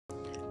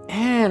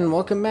And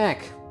welcome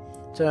back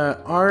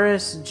to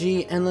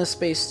RSG Endless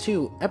Space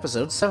 2,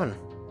 Episode 7.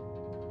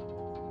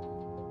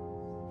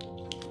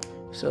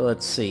 So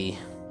let's see.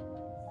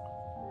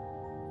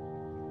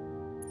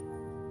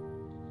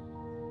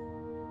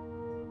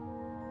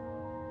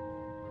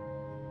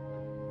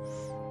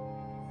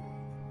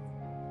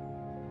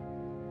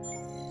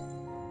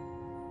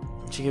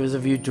 She gives a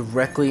view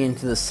directly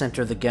into the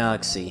center of the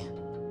galaxy.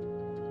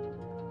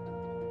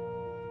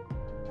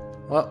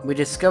 Well, we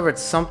discovered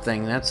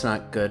something. That's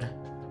not good.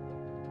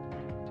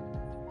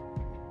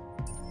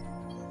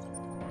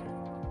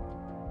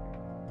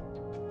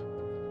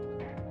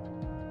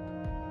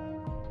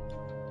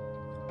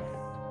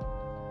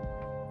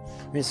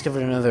 We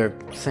discovered another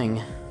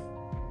thing.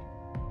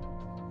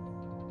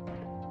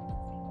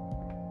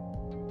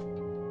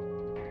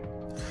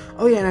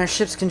 Oh yeah, and our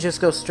ships can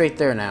just go straight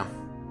there now.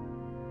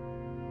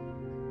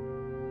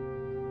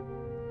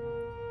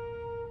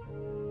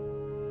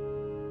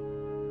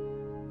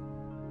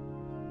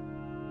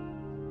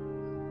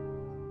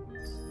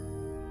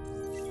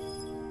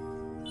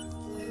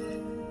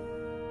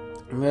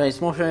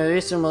 Realize more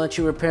reason will let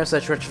you repair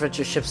such retrofit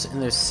your ships in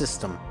their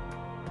system.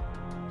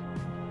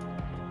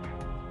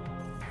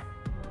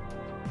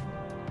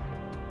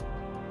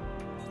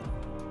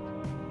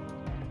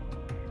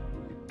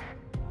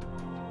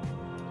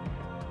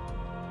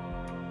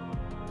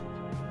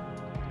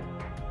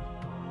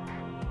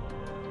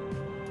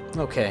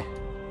 Okay.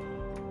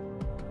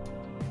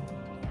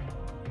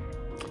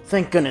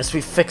 Thank goodness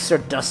we fixed our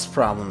dust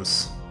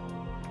problems.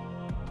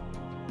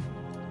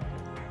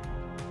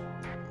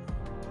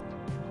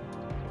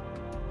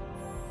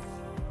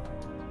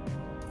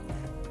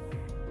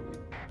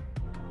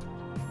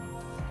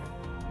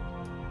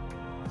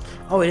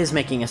 Oh, it is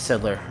making a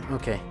settler.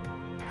 Okay.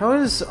 How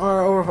is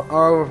our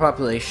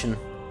overpopulation?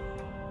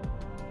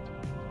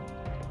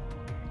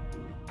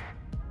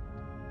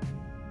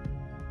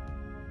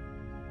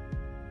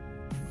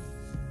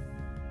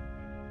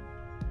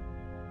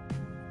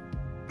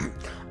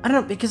 I don't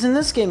know, because in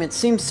this game it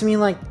seems to me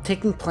like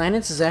taking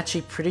planets is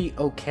actually pretty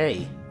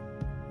okay.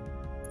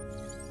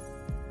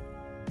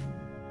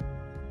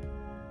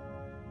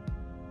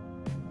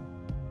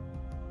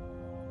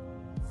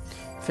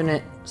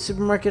 Infinite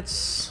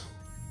supermarkets.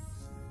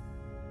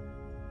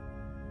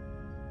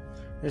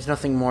 There's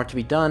nothing more to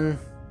be done.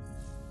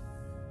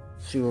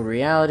 Pseudo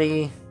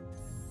reality.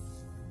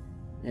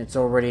 It's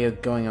already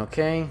going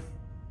okay.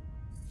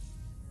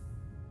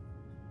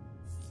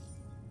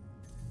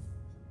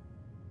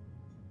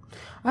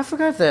 I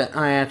forgot that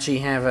I actually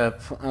have a...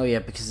 Oh yeah,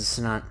 because it's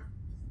not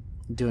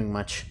doing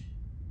much.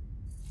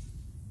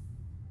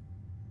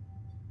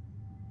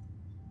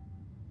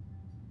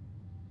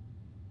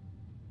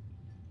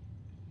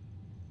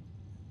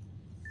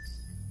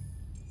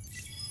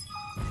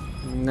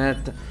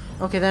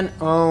 Okay then.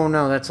 Oh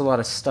no, that's a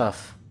lot of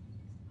stuff.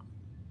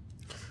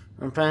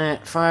 On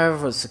planet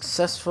 5 was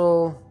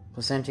successful.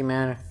 Plus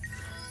antimatter.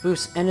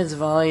 Boost ended the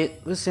volley.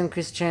 Boost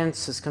increased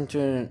chance has come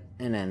to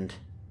an end.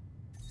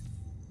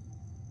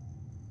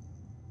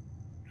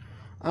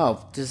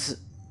 Oh, this...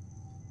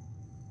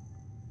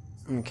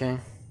 Okay.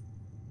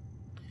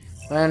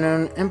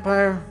 Unknown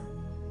Empire.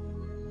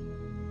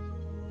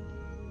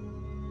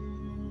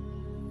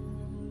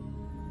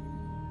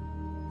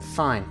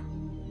 Fine.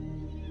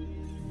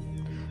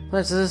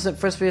 Let's this at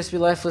first appears to be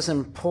lifeless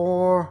and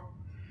poor.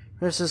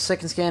 Versus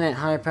second scan at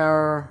high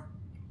power.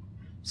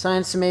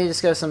 Science may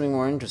discover something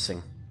more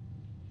interesting.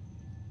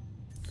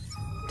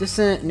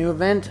 Distant new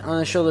event on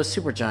the shoulder of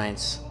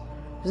supergiants.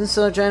 Isn't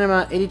still a giant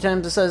about 80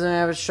 times the size of an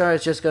average star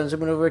has just gone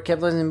zooming over,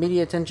 capitalizing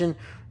media attention.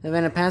 The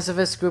event, a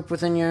pacifist group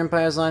within your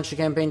empire has launched a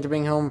campaign to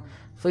bring home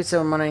fleets that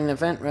were monitoring the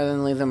event rather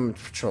than leave them on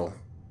patrol.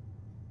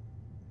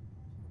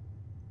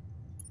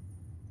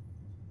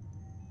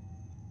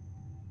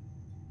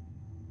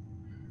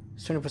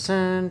 It's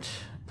 20%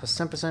 plus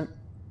 10%.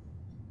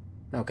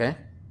 Okay.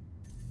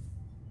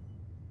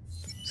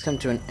 It's come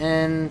to an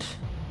end.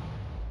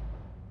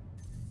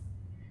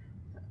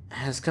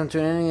 Has come to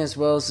an ending as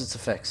well as its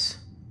effects.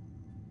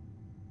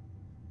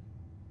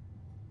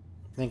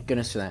 Thank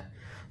goodness for that.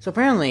 So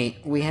apparently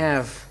we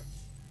have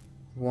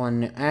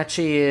one.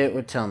 Actually, it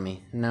would tell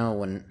me. No, it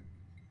wouldn't.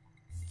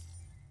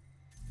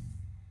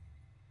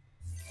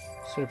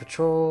 Sort of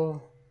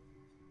patrol.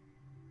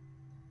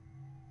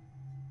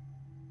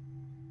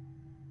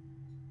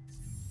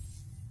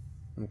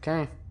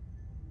 Okay.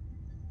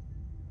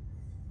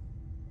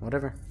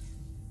 Whatever.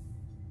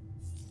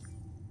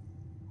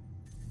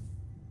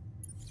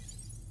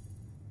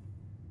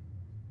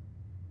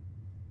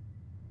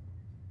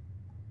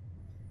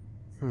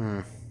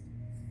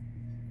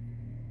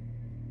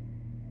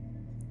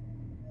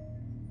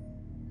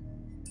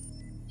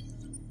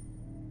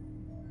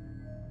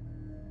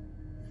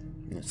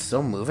 It's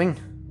still moving?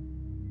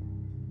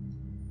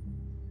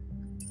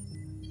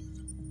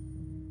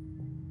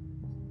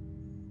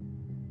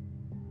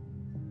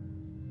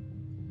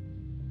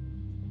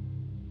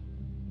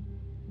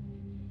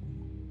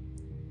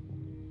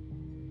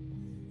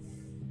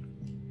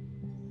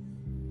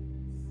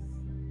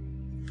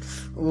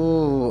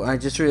 I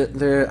just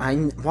there.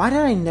 Why did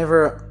I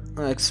never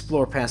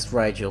explore past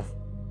Rigel?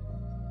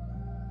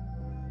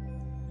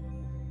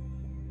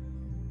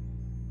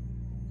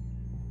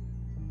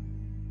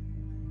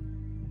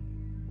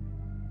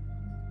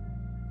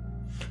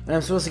 And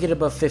I'm supposed to get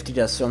above 50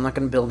 dust, so I'm not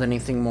going to build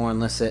anything more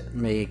unless it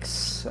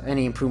makes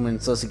any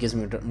improvements, unless it gives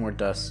me more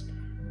dust.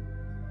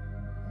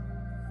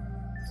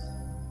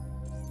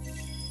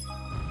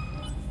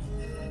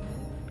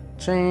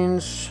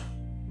 Change.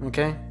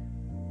 Okay.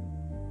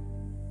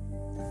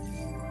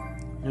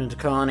 Into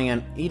colony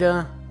on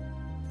Ida.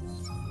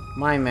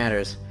 Mind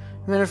matters.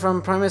 Invented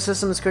from Primus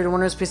Systems created a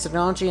wondrous piece of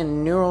technology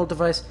and neural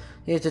device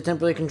used to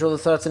temporarily control the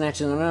thoughts and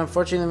actions.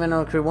 Unfortunately, the inventor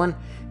on Crew 1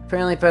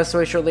 apparently passed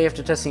away shortly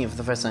after testing it for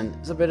the first time.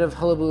 There's a bit of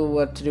hullabaloo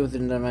what to do with the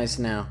device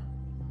now.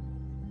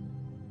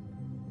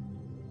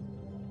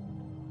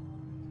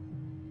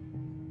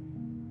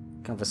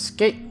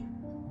 Confiscate.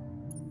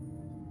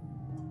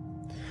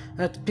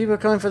 People are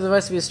calling for the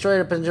device to be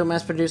destroyed. A potential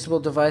mass-producible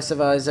device that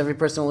values every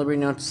personal liberty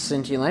known to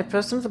sentient life.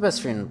 Person for the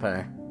best for your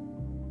empire.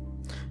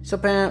 So,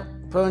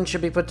 Poland should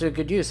be put to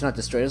good use, not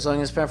destroyed, as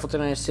long as powerful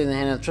technology stays in the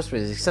hand of the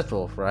trustworthy is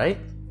acceptable, right?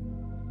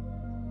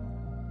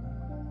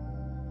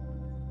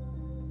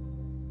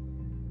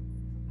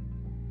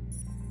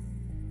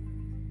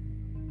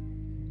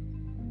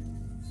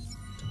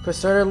 Press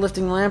starter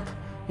lifting lamp.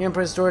 Your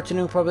Emperor's door to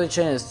new public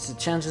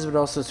challenges, but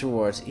also its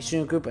rewards. Each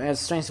new group adds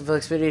strength and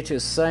flexibility to a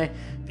society,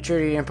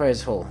 maturity of your empire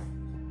as a whole.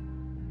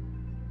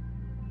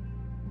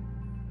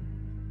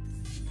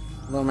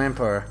 Low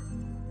manpower.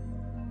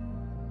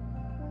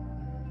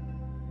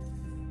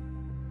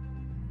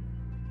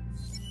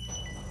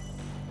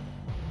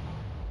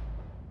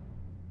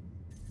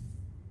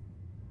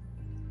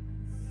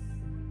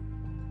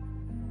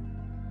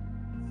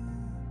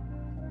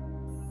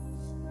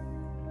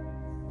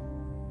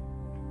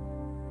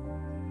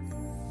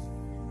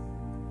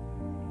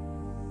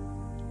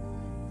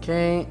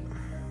 Okay.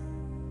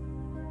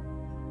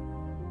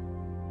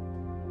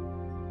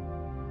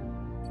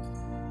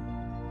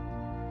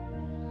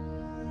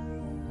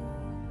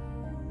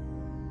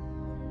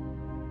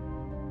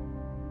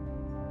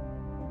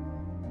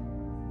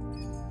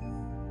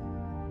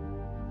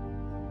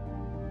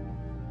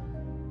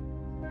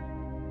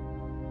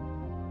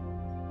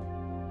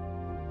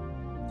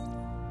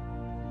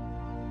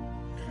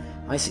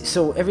 I see.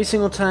 So every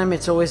single time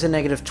it's always a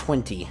negative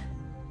 20.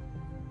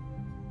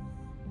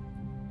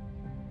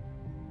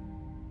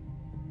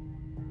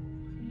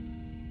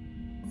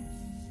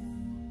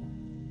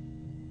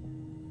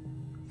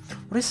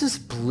 What is this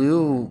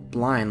blue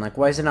line? Like,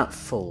 why is it not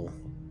full?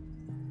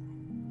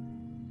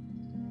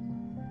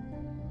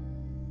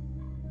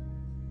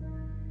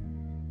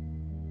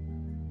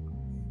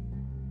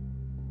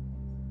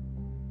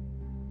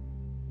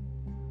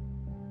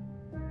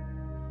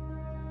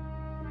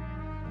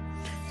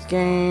 It's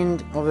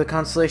gained over the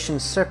constellation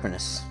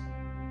Serpenus.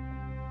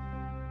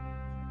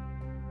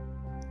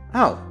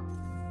 Oh.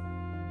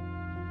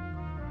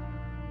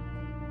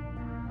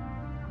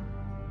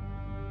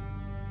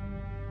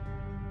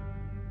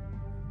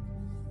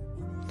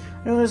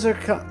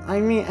 I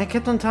mean, I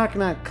kept on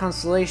talking about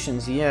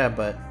constellations, yeah,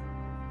 but...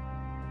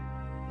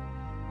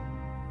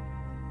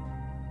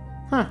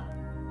 Huh.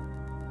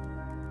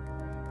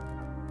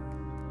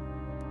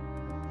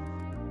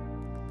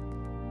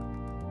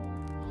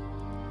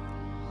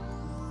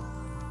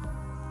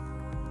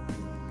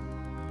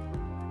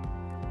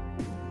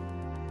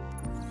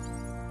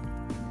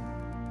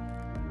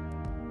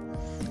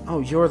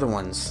 Oh, you're the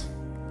ones.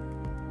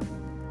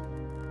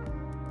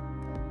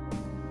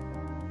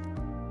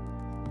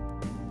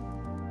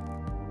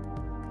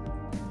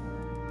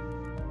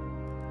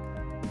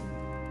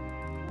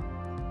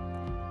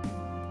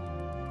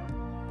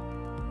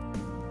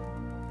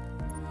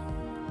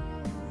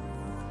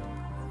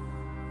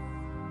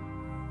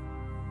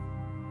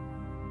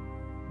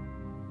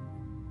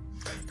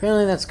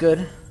 Apparently that's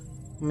good.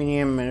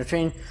 Medium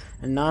Mediterranean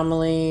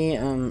anomaly,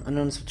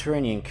 unknown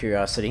subterranean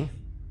curiosity.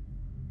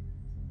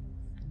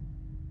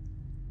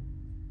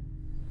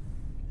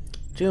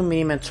 2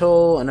 medium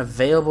atoll,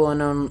 unavailable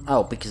unknown.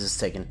 Oh, because it's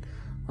taken.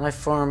 Life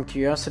form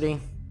curiosity.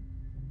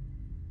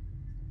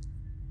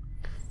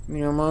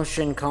 Medium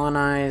motion,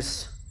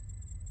 colonize.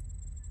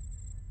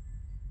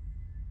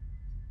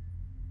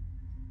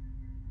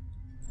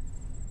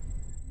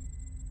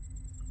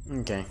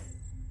 Okay.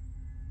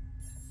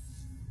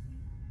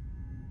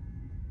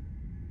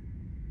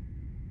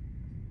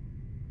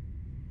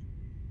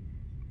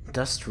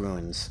 Dust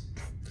ruins.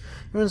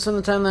 Ruins from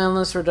the timeline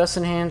unless for dust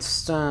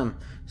enhanced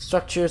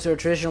structures or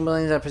traditional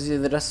buildings that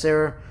preceded the dust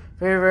era.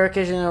 Very rare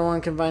occasion that one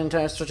can find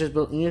entire structures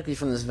built uniquely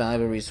from this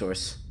valuable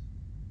resource.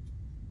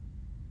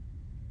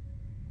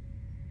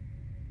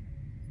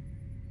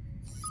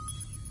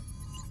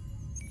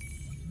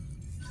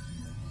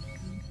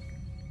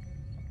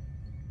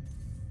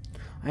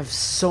 I have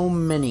so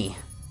many.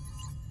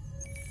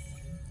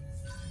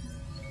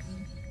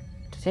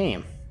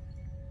 Titanium.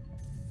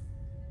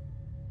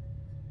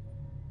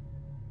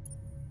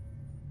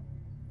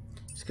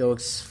 Let's go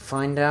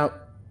find out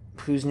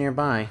who's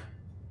nearby.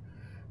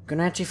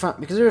 Gonna actually find...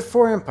 Because there are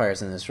 4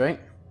 empires in this, right?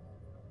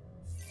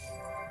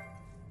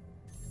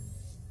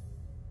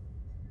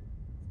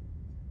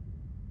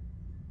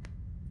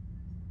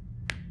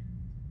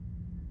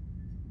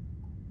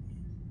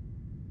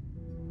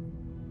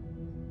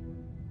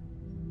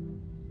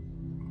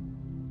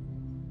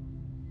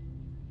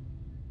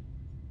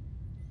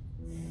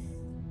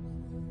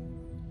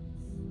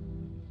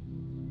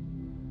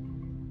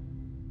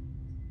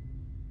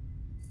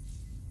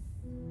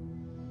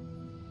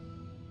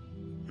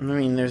 I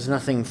mean, there's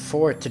nothing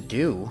for it to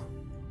do.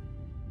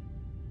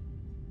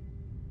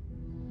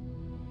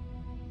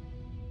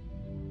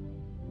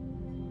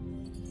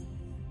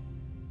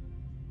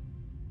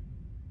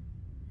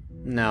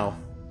 No.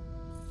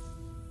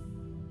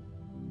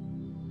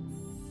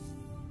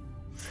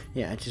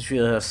 Yeah, I just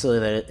realized how silly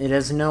that it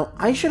has no...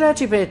 I should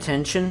actually pay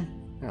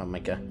attention, oh my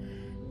god,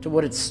 to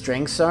what its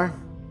strengths are.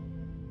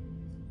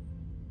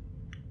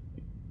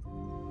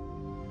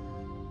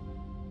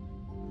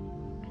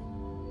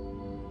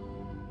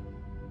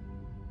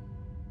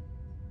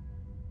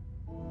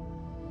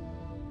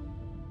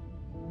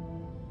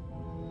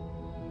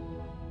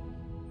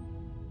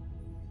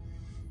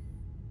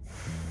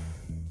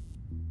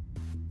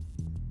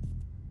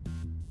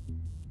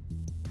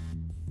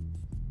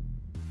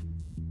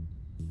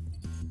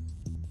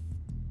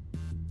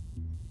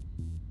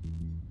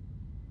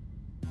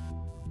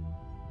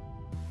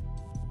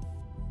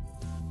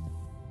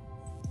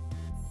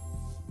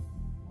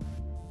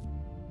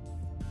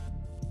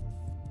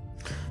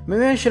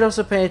 Maybe I should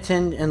also pay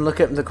attention and look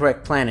at the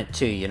correct planet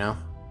too, you know?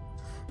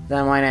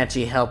 That might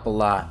actually help a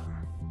lot.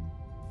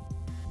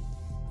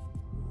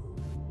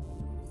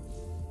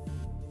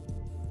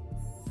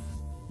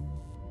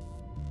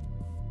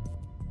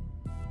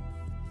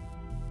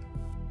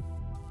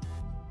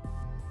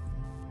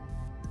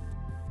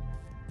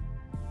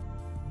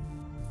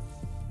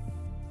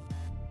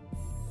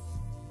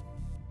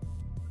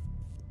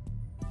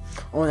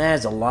 Oh, that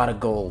is a lot of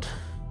gold.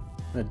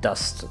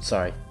 Dust,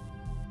 sorry.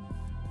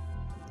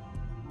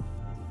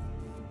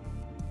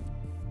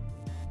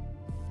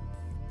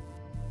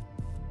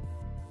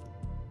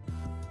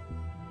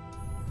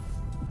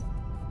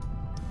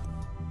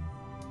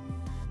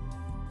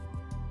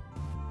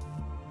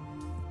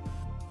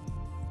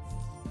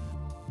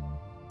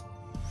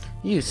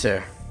 You,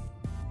 sir.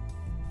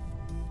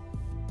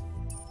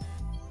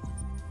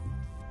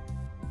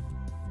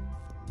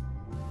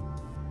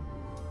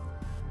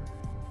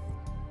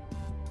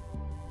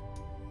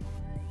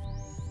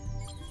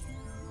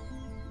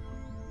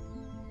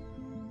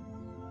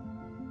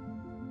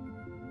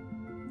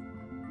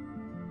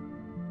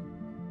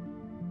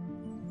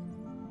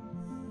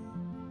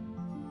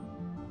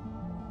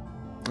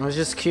 I was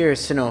just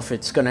curious to know if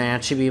it's gonna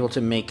actually be able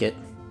to make it.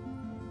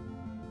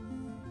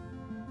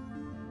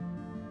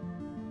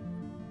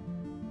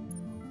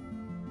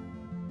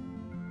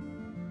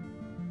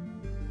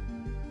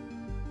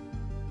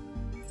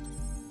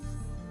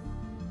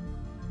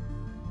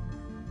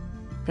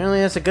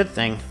 Apparently that's a good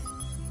thing.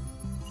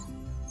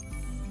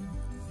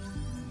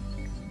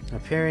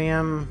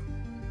 Zyphreium.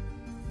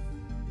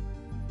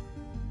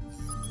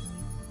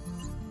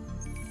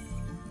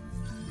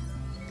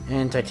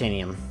 And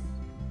titanium.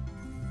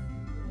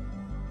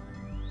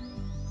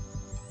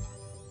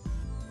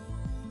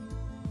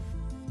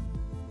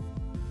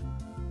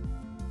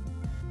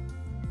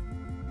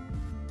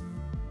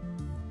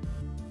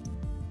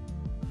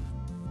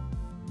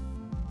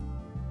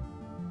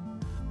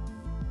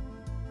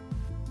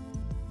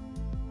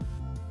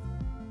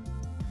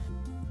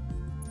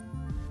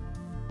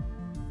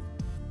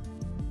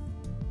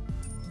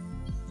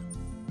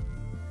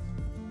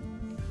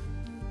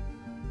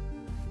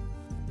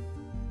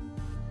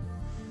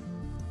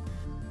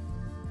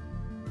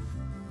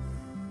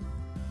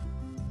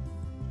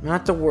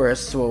 Not the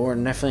worst, but we're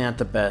definitely not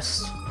the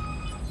best.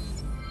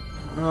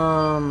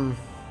 No.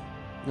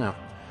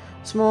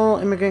 Small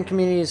immigrant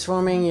community is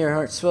forming, your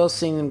heart swells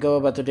seeing them go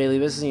about their daily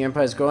business, and your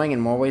empire is growing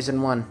in more ways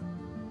than one.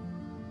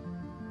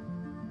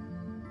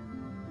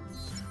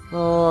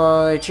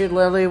 Oh, I cheered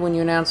loudly when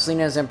you announced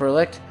Lena as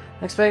Emperor-elect.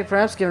 I expect,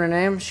 perhaps, given her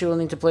name, she will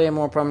need to play a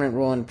more prominent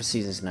role in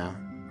proceedings now.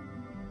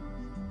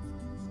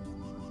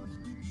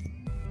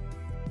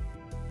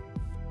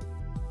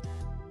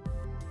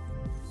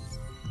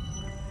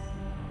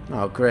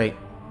 Oh, great.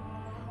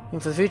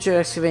 And for the future,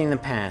 excavating the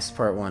past,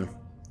 part 1.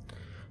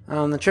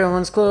 The trail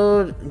runs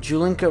closed.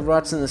 Julinka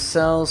rots in the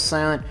cells,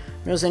 silent.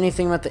 Knows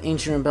anything about the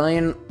ancient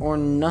rebellion, or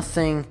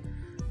nothing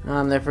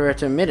they're prepared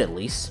to admit, at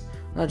least.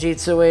 She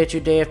eats away at you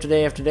day after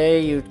day after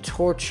day. You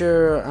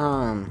torture,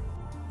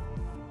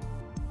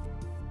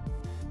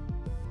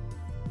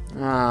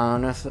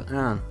 nothing,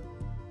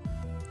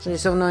 So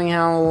yourself knowing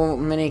how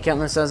many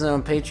countless thousands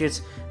of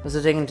patriots must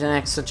have taken to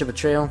enact such a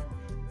betrayal.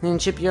 In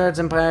shipyards,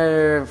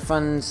 Empire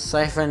funds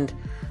siphoned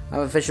of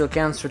official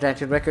accounts,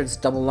 redacted records,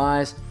 double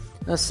lies.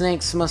 The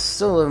snakes must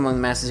still live among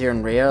the masses here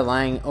in Rhea,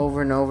 lying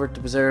over and over to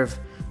preserve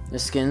their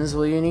skins.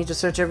 Will you need to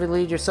search every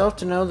lead yourself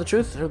to know the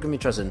truth? Who can be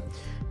trusted?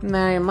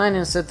 Mine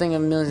instead think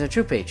of millions of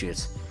true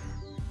patriots.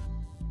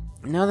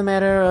 Now the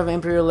matter of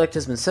Imperial Elect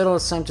has been settled,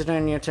 it's time to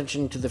turn your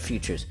attention to the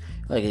futures.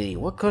 Like,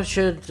 what course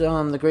should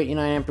the Great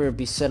United Emperor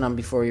be set on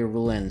before your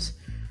rule ends?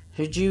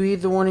 Should you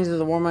heed the warnings of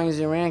the warmongers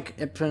you rank,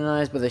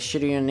 penalized by the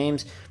shittier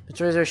names? But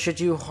or should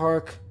you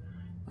hark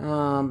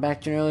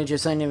back to an early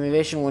Josiah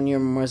invasion when you're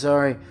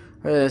Marzari,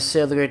 or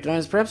sail the Great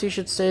Darkness? Perhaps you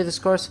should stay this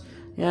course.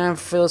 Yeah,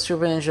 Phil's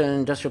superintendent and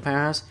industrial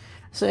powerhouse.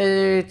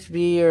 Say it to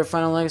be your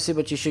final legacy,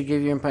 but you should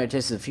give your empire a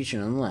taste of the future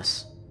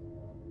nonetheless.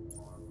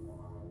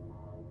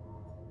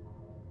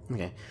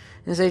 Okay. In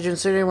this age of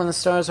uncertainty, when the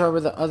stars harbor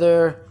the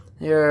other,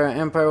 your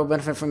empire will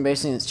benefit from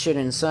basing its shit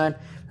inside.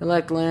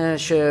 Elect Lena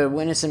should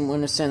witness and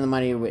understand the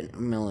mighty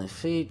military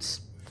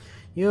feats.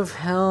 You have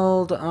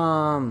held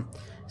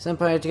this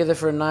empire together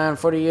for nigh on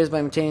 40 years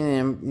by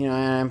maintaining the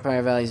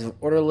empire values of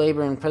order,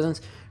 labor, and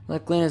presence.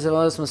 Elect Lena's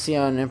elders must see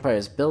how an empire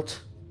is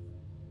built.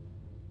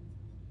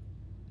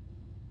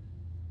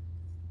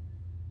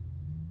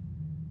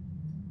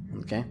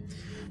 Okay.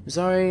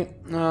 Missouri,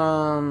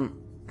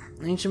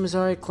 ancient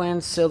Missouri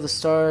clans sail the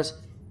stars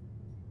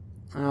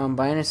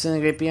by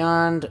understanding the great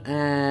beyond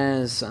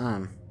as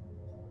the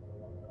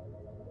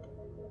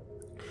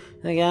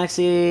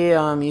galaxy.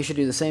 You should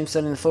do the same.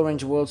 Studying the full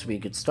range of worlds would be a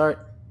good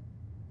start.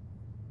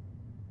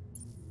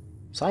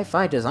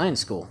 Sci-fi design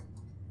school.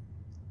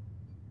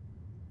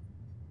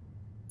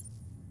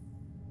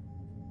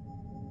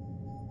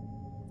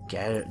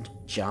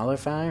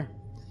 Jollerfire?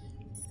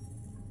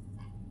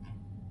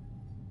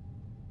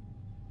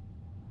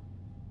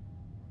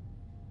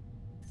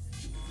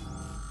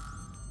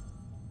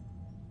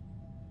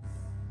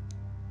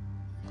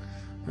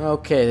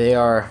 Okay, they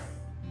are.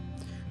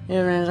 You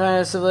have an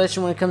entire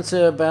civilization when it comes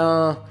to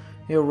battle.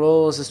 Your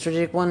role is a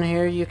strategic one.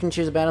 Here you can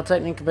choose a battle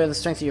technique and compare the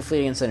strength of your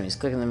fleet against enemies.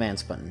 Click on the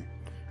advance button.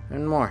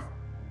 Learn more.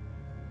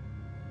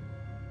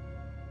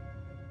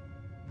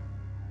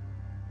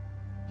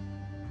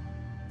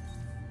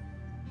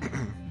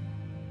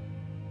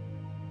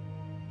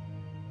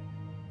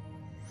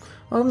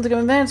 Welcome to the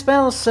advanced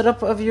battle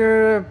setup of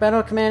your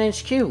battle command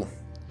HQ.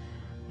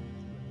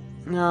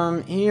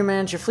 Here you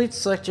manage your fleet,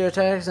 select your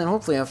attacks, and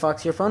hopefully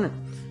outfox your opponent.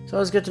 It's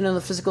always good to know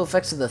the physical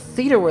effects of the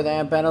theater where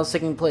the battle is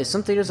taking place.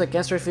 Some theaters, like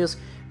asteroid fields,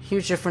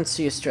 huge difference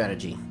to your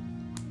strategy.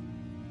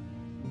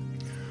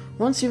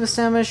 Once you've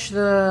established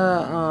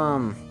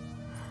the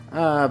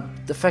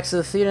effects of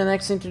the theater, the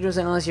next thing to do is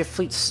analyze your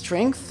fleet's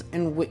strength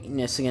and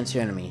weakness against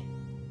your enemy.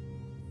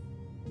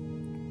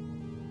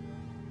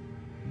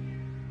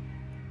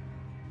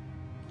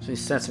 So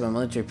these stats about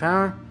military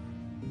power.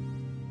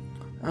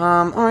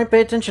 Alright,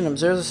 pay attention.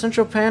 Observe the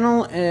central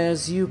panel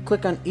as you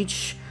click on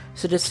each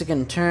statistic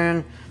in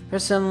turn.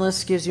 First on the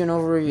list gives you an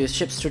overview of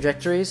ship's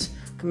trajectories.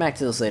 Come back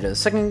to this later. The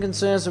second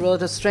considers the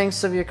relative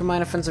strengths of your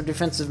combined offensive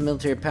defensive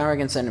military power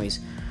against enemies.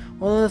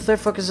 While the third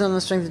focuses on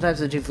the strength and types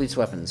of the two fleet's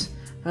weapons.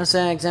 First,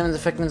 examines the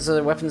effectiveness of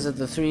the weapons at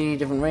the three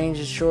different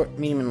ranges: short,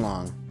 medium, and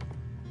long.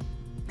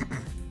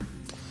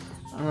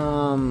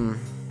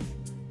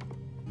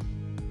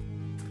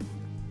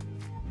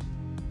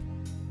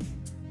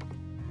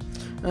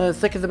 The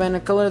thicker the band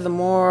of color, the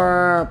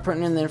more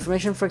pertinent the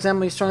information. For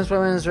example, your strongest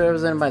weapon is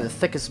represented by the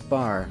thickest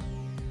bar.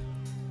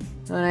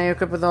 Now you're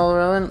equipped with all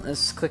relevant.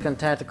 Let's click on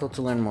Tactical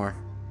to learn more.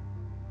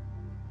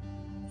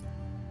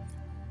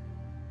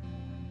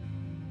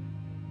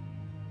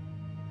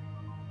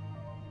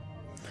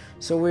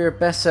 So we're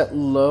best at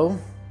low.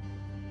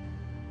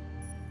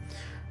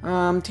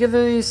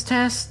 Together these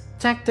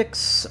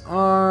tactics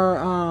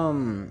are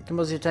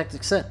compose your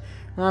tactics set.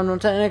 No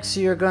tactics,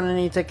 you're gonna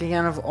need to take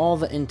account of all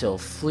the intel: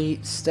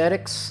 fleet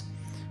statics,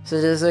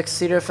 statistics,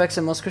 theater effects,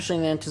 and most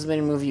crucially the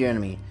anticipated move of your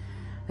enemy.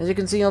 As you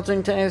can see,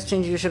 altering tactics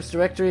change your ship's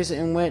directories,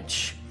 in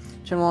which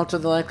turn will alter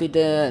the likely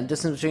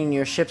distance between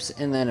your ships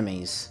and the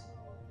enemies.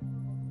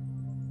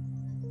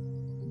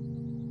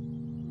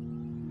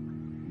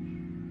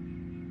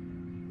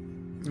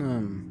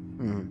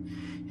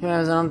 Here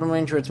has an optimal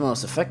range where it's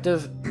most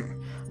effective.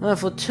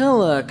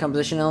 Flotilla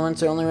composition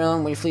elements are only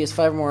relevant when your fleet has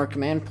 5 or more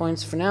command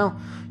points. For now,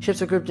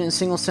 ships are grouped in a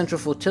single central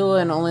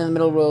flotilla, and only in the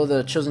middle row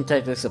the chosen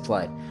tactics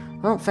applied.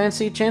 Well,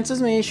 fancy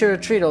chances? Maybe you should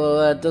retreat, although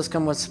that does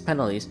come with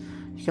penalties.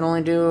 You can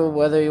only do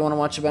whether you want to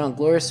watch the battle in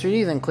Glorious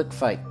 3D, then click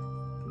Fight.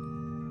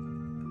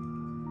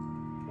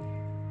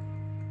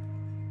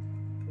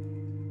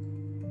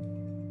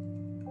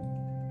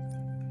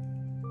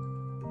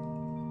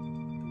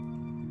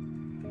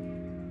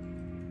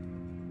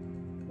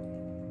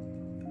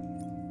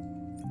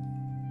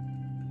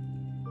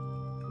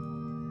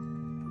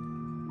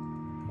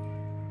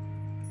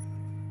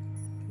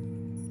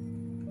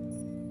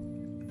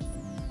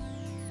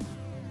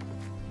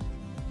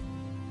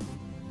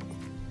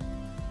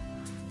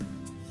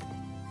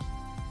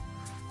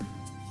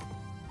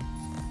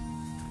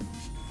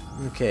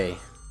 Okay.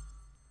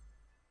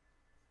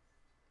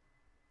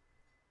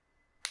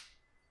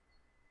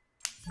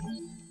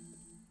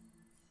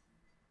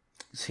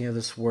 Let's see how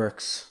this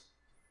works.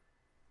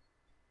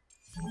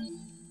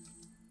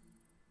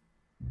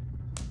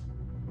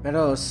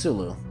 Battle of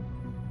Sulu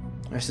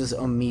versus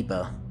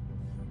Amoeba.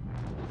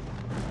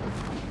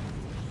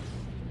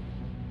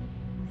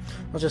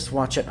 I'll just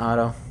watch it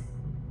auto.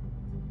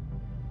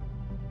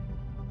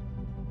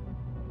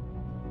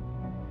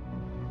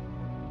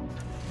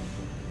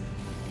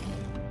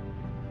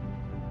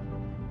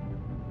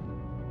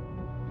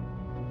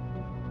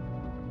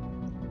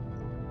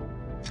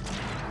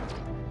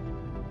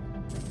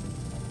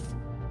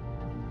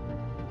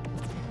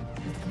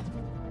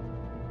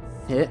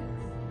 Hit.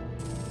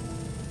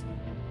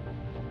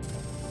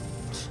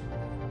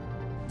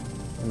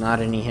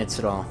 Not any hits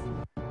at all.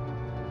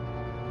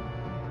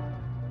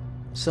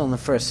 Still in the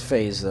first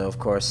phase, though, of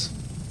course.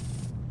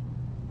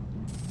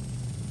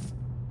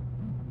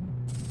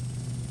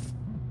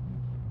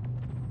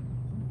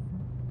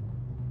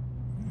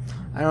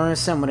 I don't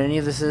understand what any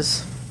of this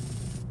is.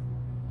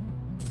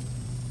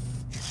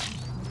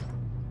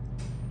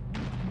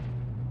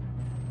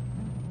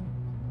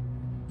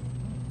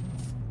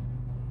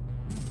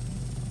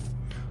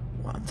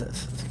 What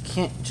the?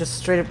 Can't just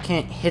straight up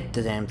can't hit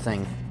the damn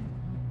thing.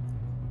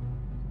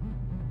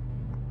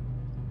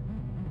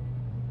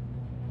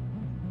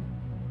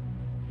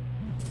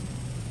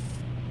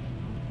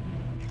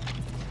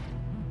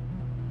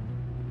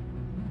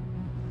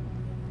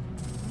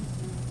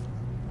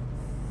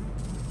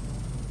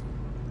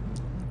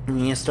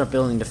 We need to start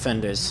building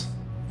defenders.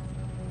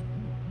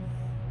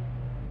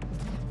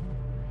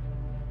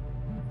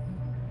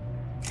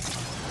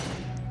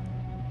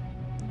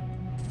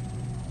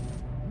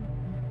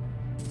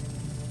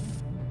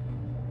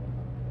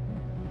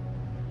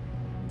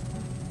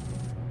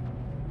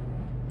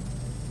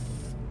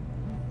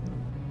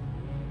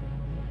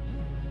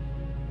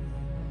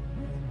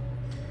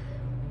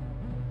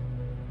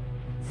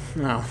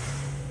 No.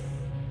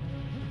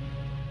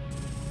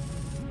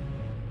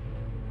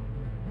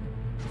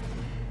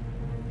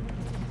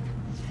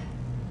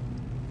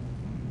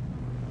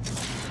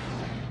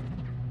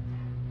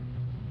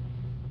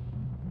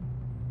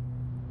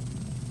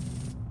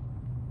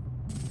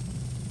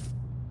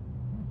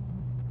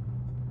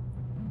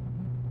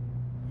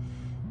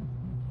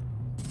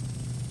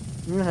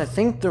 I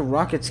think the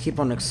rockets keep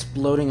on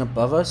exploding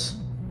above us.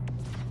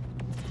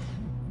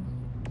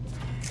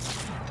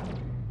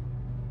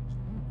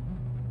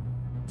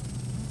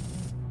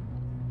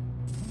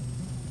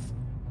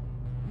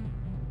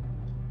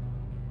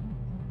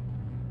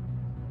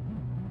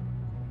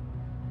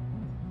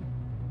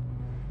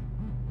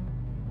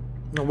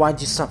 Why'd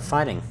you stop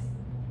fighting?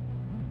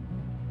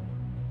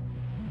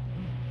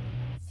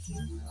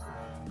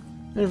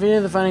 In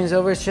video, the fighting is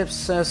over. Ships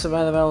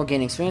survive the battle,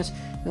 gain experience.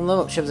 And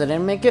level up ships that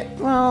didn't make it.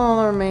 Well,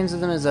 all that remains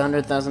of them is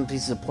 100,000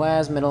 pieces of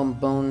plasma, metal, and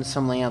bone,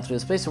 some laying out through the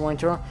space and warning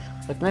to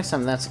look next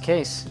time that's the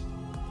case.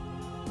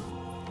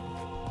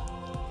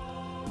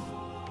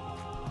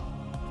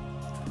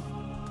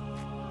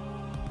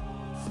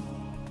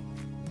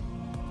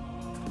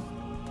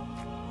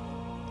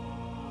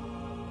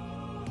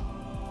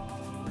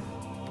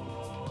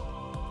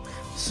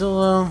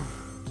 Solo.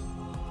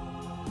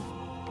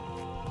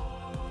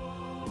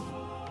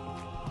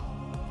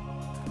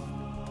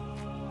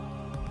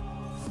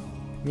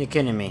 You're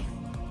kidding me.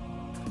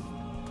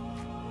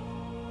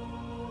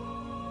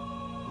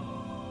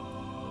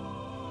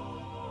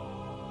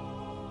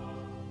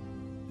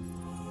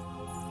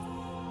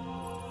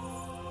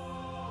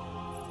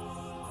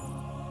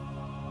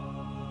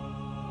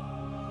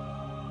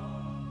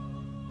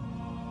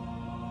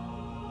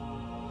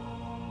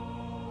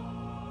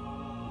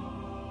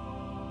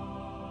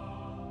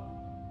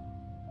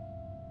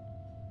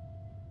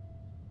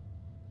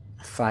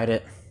 Fight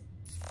it.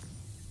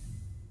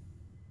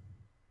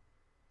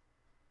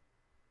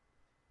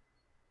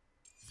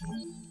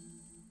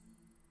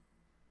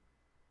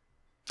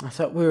 I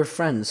thought we were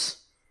friends.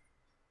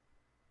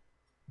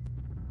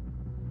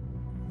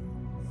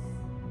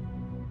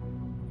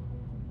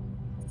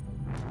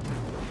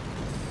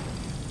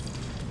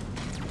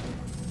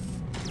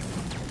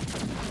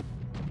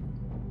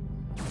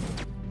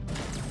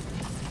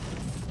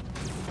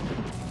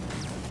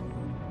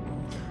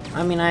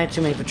 I mean, I had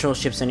too many patrol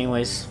ships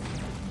anyways.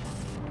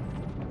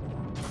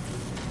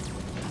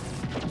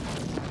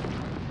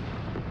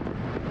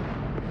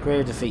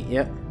 Grave defeat,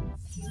 yep.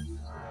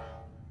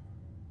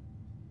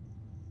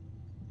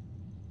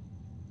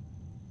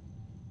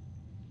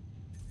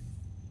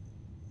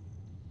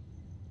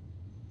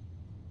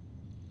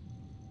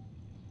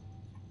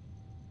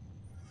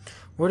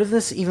 Where did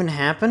this even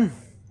happen?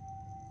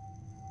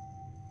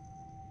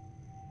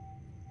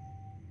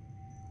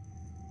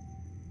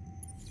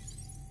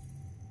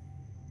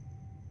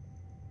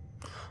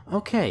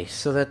 Okay,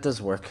 so that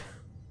does work.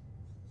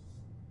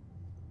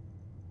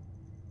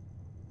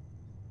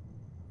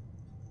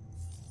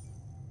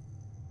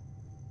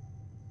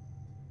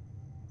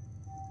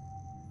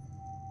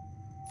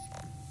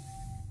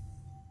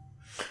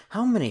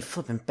 How many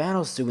flippin'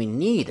 battles do we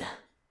need?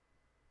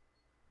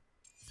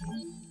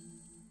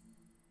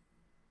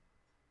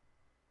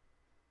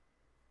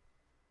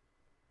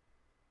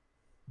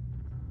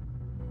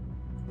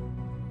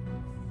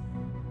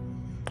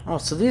 Oh,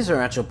 so these are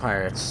actual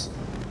pirates.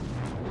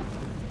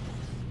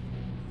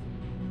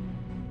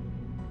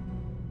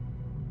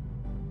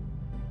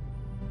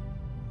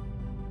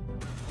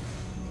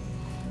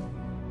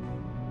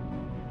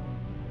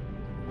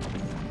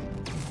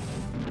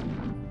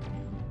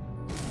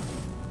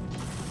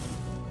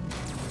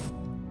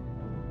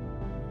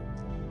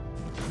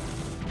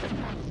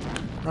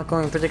 Not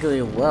going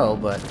particularly well,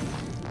 but...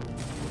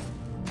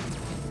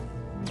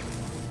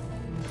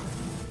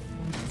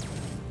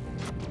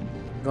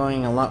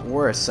 going a lot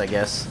worse, I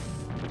guess.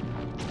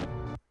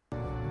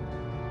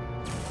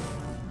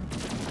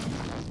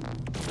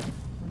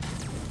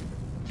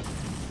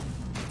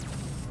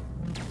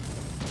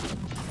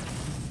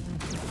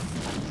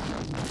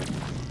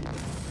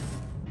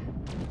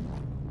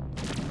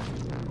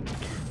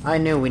 I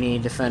knew we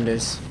needed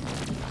defenders.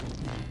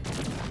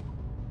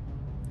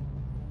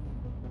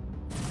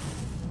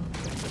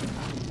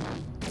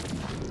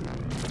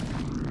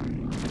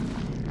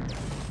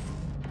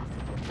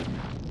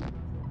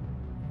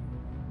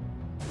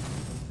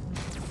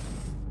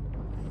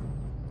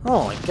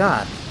 Oh my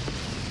god.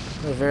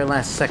 At the very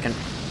last second.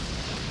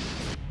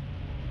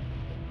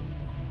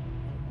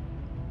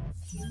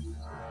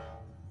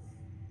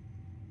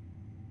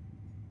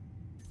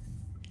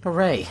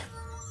 Hooray.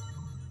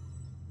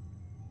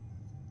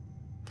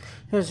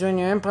 Here's join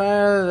your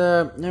empire,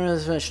 the name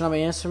of this shall not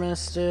be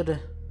interested.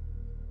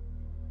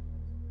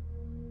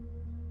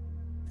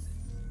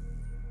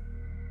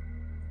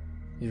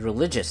 He's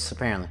religious,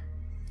 apparently.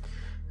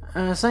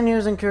 Sign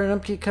heroes incur an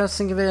upkeep cost.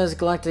 Think of it as a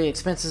galactic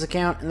expenses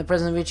account. In the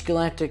presence of each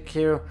galactic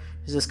hero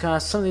is this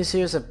cost. Some of these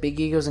heroes have big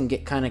egos and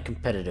get kind of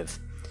competitive.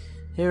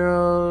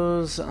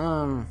 Heroes,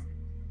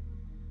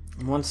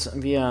 once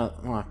via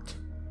locked.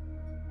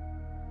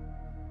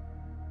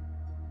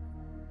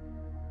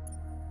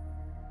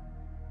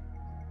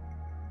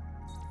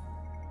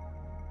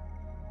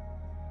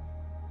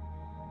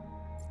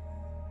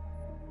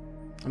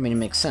 I mean, it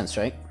makes sense,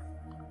 right?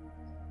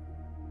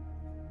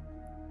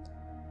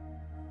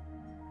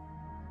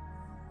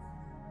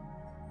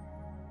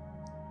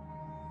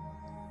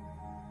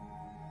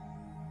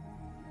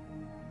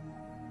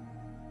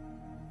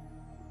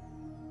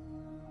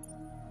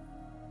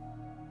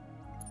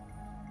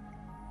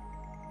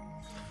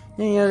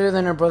 Any other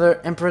than her brother,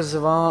 Emperor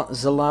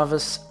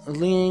Zalavus,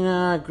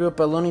 Lena grew up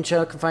a lonely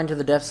child confined to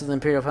the depths of the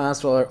Imperial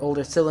Palace while her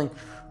older sibling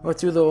went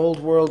through the old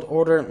world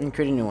order and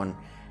created a new one.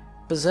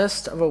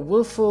 Possessed of a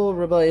willful,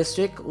 rebellious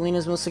streak,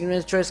 Lena's most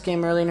significant choice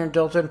came early in her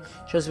adulthood.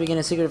 She chose to begin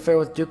a secret affair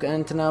with Duke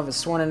Antonov, a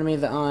sworn enemy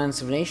of the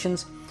Alliance of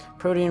Nations,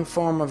 protean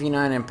form of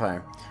United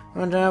Empire.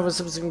 Antonov was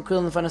subsequently killed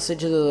in the final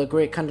stage of the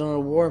Great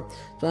Continental War.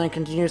 The line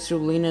continues through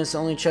Lena's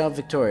only child,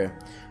 Victoria.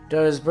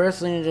 Daughter's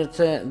birth, Lena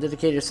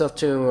dedicated herself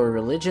to her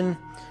religion,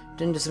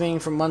 then disappearing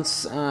for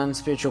months on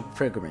spiritual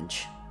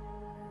pilgrimage.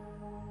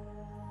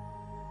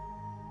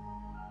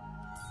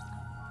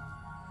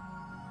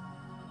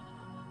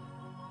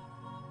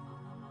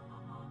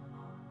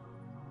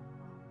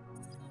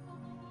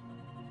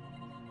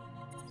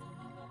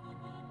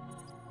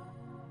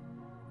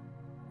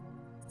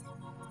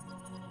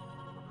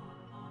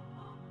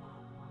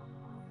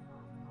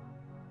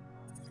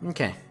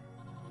 Okay.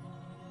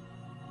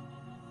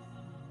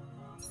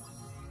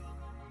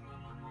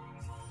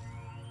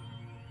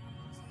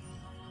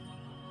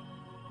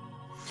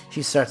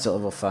 She starts at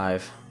level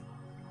 5.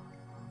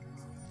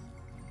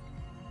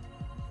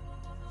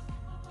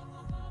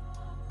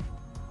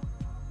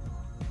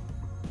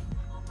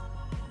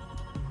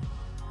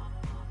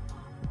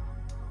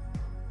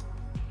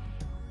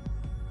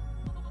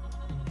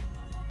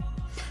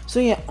 So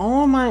yeah,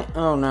 all my...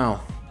 oh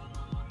no.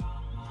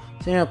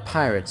 So you know,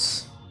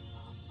 pirates.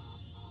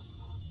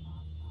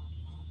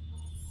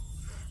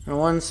 And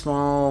one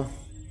small...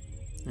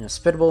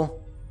 spittable.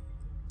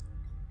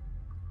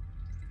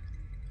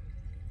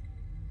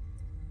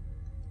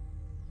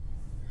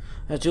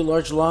 Two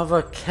large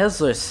lava,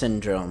 Kessler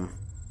syndrome.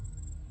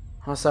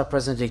 Hostile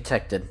presence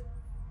detected.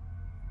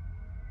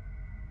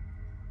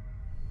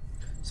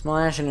 Small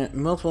ash and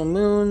multiple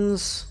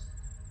moons.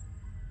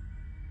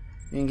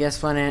 And gas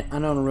planet,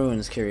 unknown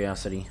ruins,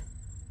 curiosity.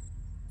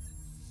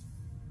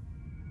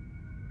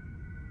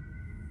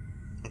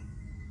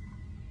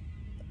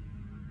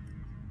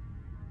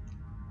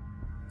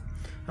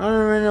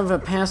 Remnant of a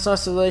past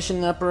oscillation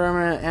in the upper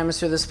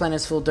atmosphere of this planet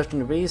is full of drifting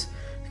debris.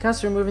 The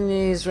cost of removing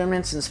these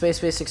remnants in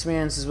space-based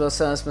experience as well as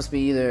science must be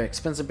either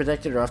expensive,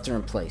 protected, or often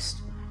replaced.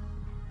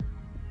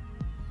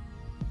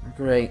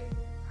 Great.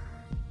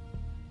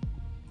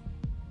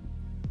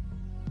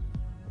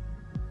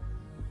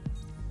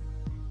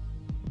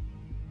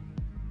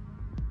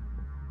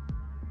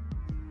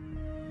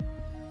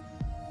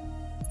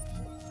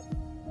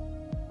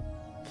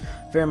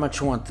 Very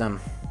much want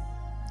them.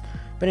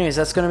 But anyways,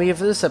 that's going to be it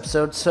for this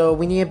episode, so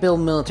we need to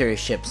build military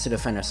ships to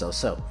defend ourselves.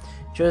 So,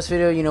 enjoy this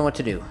video, you know what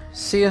to do.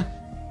 See ya!